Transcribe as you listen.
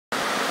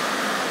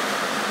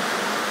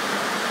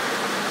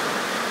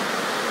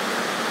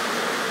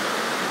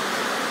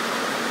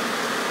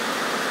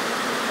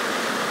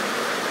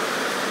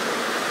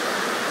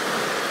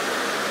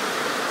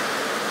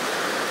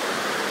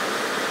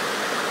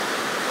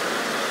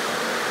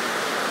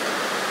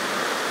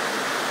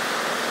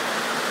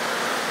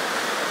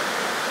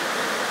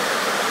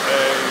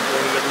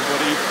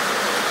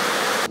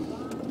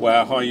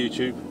Wow, hi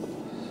YouTube.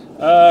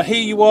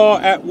 Here you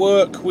are at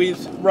work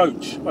with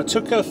Roach. I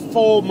took a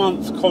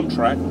 4-month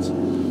contract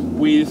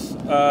with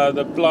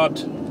the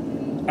blood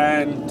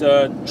and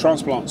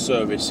transplant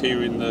service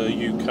here in the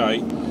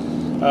UK.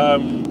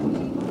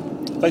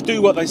 They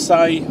do what they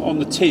say on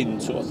the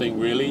tin, sort of thing,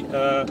 really.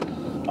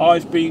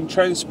 I've been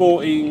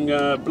transporting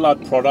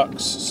blood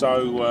products,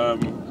 so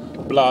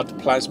blood,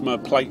 plasma,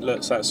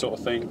 platelets, that sort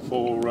of thing,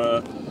 for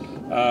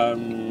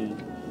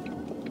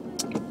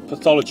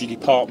pathology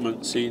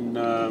departments in.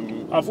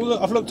 I've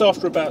looked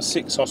after about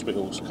 6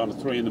 hospitals, kind of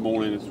 3 in the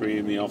morning and 3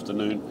 in the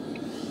afternoon,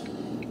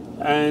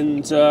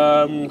 and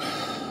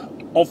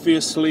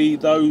obviously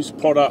those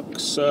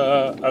products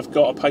have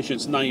got a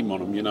patient's name on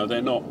them. You know,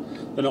 they're not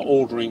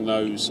ordering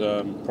those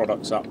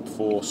products up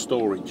for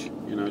storage.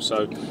 You know,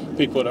 so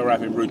people that are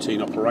having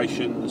routine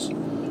operations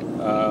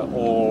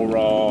or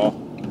are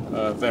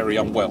very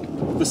unwell.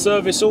 The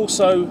service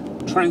also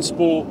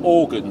transport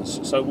organs,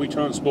 so we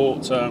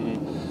transport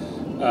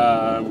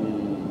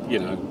you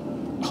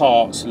know,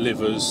 hearts,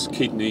 livers,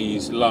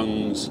 kidneys,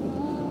 lungs,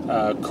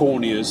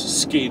 corneas,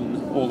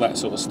 skin, all that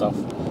sort of stuff.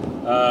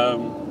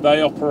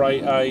 They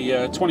operate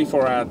a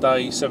 24-hour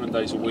day, 7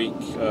 days a week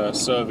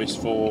service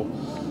for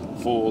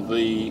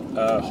the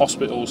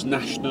hospitals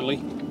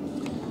nationally.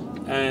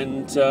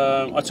 And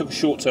I took a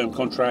short-term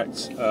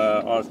contract.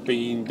 I've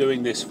been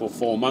doing this for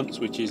 4 months,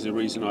 which is the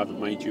reason I haven't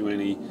made you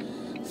any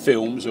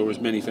films, or as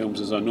many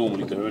films as I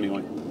normally do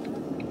anyway.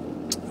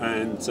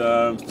 And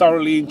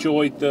thoroughly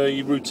enjoyed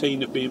the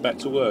routine of being back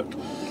to work.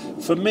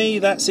 For me,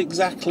 that's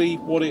exactly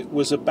what it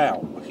was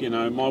about. You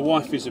know, my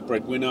wife is a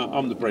breadwinner,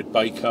 I'm the bread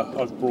baker.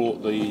 I've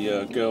brought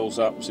the girls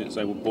up since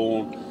they were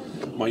born.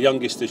 My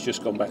youngest has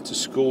just gone back to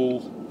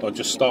school. I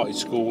just started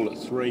school at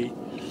 3.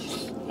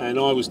 And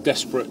I was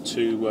desperate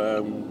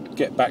to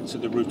get back to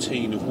the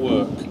routine of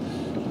work.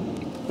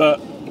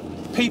 But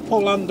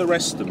people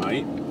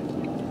underestimate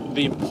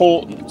the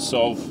importance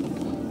of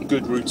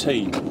good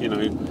routine. You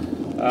know,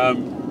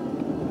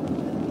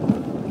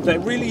 there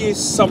really is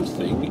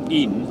something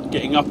in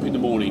getting up in the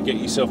morning,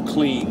 getting yourself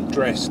clean,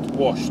 dressed,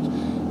 washed,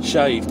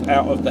 shaved,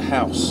 out of the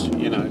house,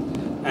 you know,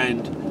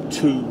 and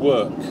to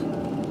work.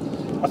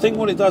 I think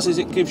what it does is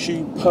it gives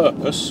you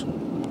purpose,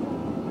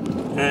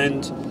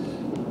 and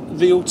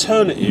the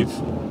alternative,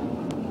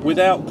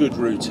 without good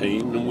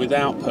routine and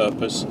without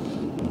purpose,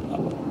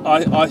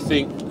 I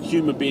think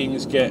human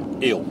beings get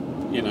ill,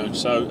 you know.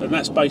 So, and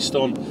that's based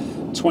on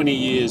 20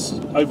 years,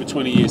 over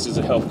 20 years as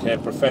a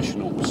healthcare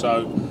professional.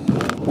 So,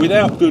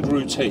 without good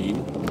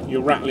routine,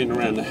 you're rattling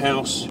around the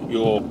house,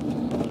 you're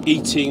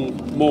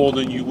eating more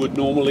than you would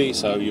normally,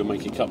 so you're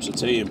making cups of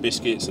tea and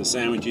biscuits and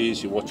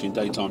sandwiches, you're watching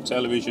daytime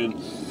television,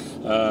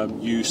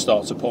 you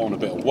start to put on a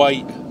bit of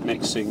weight.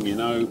 Next thing you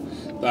know,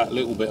 that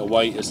little bit of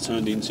weight has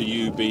turned into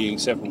you being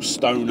several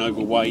stone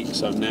overweight,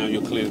 so now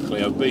you're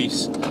clinically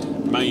obese.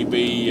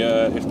 Maybe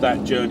if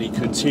that journey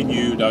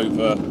continued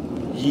over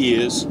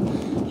years,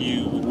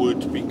 you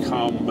would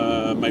become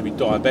maybe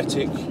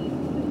diabetic.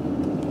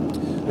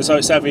 And so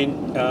it's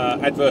having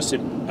adverse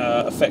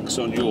effects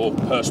on your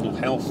personal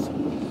health.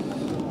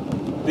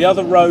 The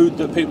other road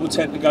that people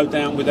tend to go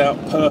down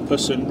without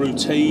purpose and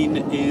routine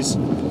is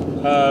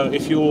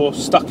if you're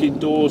stuck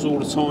indoors all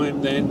the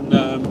time, then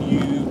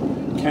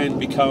you can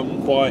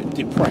become quite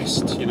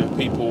depressed. You know,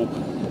 people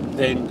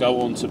then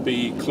go on to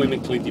be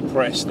clinically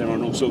depressed. They're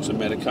on all sorts of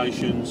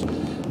medications,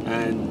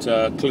 and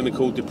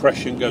clinical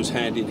depression goes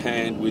hand in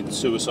hand with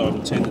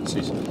suicidal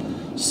tendencies.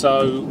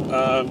 So,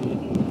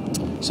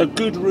 so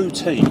good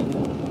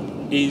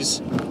routine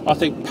is, I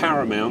think,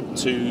 paramount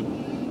to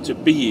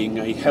being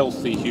a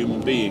healthy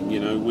human being. You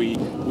know, we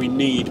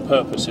need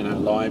purpose in our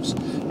lives,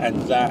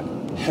 and that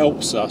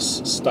helps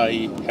us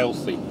stay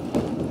healthy.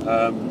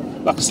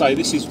 Like I say,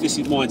 this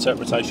is my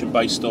interpretation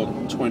based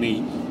on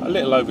a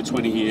little over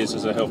 20 years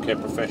as a healthcare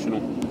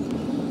professional.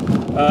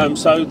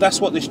 So that's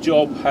what this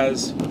job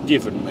has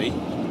given me,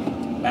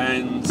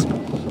 and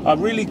I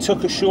really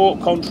took a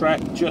short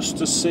contract just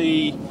to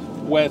see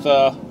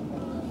whether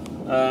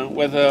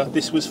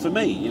this was for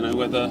me, you know,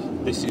 whether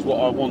this is what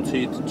I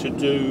wanted to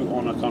do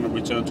on a kind of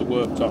return to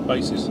work type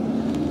basis.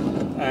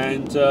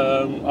 And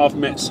I've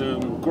met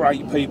some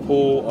great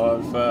people.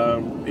 I've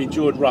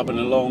enjoyed rubbing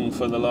along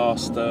for the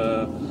last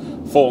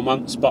 4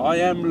 months, but I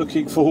am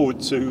looking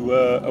forward to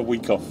a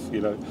week off.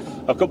 You know,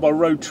 I've got my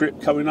road trip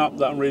coming up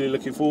that I'm really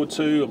looking forward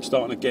to. I'm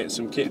starting to get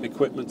some kit and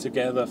equipment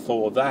together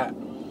for that,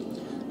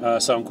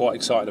 so I'm quite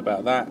excited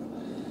about that.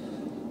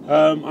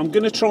 I'm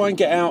going to try and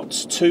get out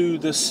to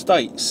the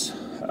States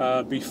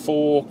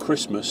before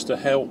Christmas to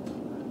help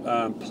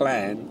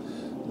plan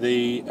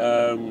the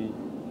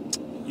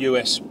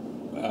US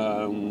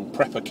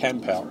prepper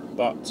camp out,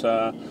 but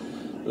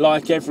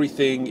like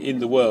everything in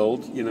the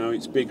world, you know,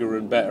 it's bigger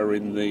and better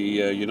in the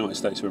United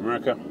States of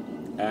America,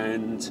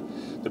 and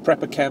the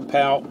prepper camp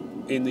out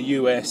in the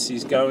US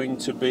is going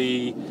to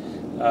be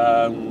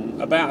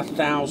about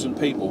 1,000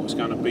 people. It's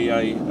going to be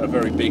a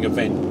very big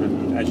event,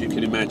 and as you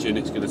can imagine,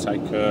 it's going to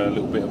take a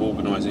little bit of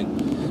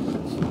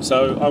organising.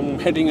 So I'm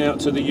heading out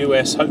to the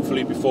US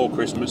hopefully before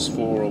Christmas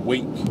for a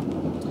week.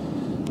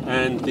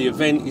 and the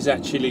event is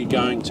actually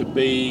going to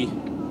be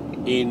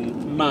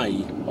in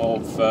May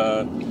of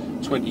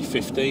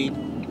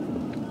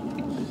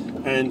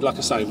 2015. And like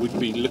I say, we'd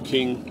be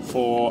looking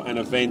for an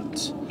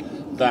event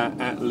that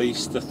at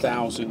least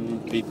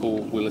 1,000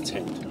 people will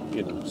attend.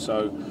 You know,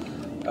 so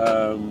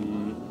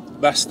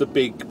that's the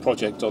big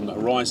project on the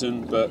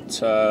horizon. But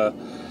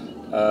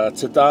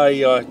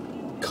today I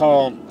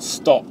can't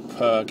stop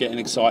getting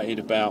excited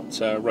about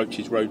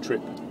Roach's road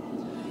trip.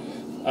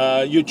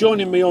 You're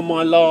joining me on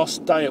my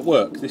last day at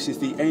work. This is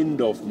the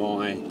end of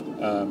my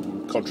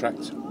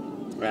contract,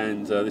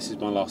 and this is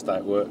my last day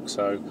at work.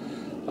 So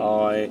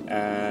I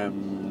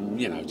am,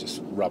 you know,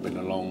 just rubbing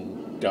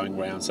along, going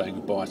around saying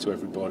goodbye to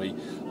everybody.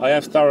 I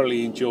have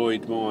thoroughly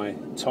enjoyed my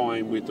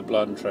time with the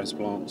Blood and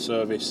Transplant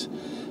Service,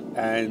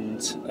 and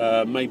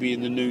maybe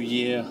in the new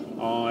year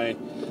I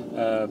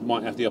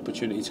might have the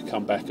opportunity to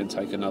come back and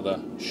take another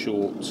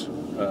short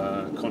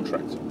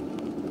contract.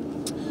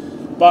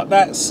 But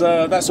that's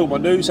all my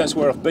news. That's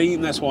where I've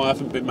been. That's why I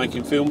haven't been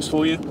making films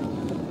for you,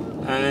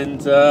 and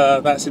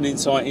that's an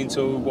insight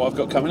into what I've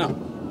got coming up.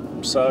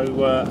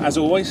 So as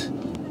always,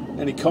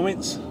 any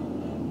comments?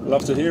 I'd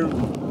love to hear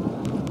them.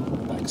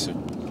 Thanks.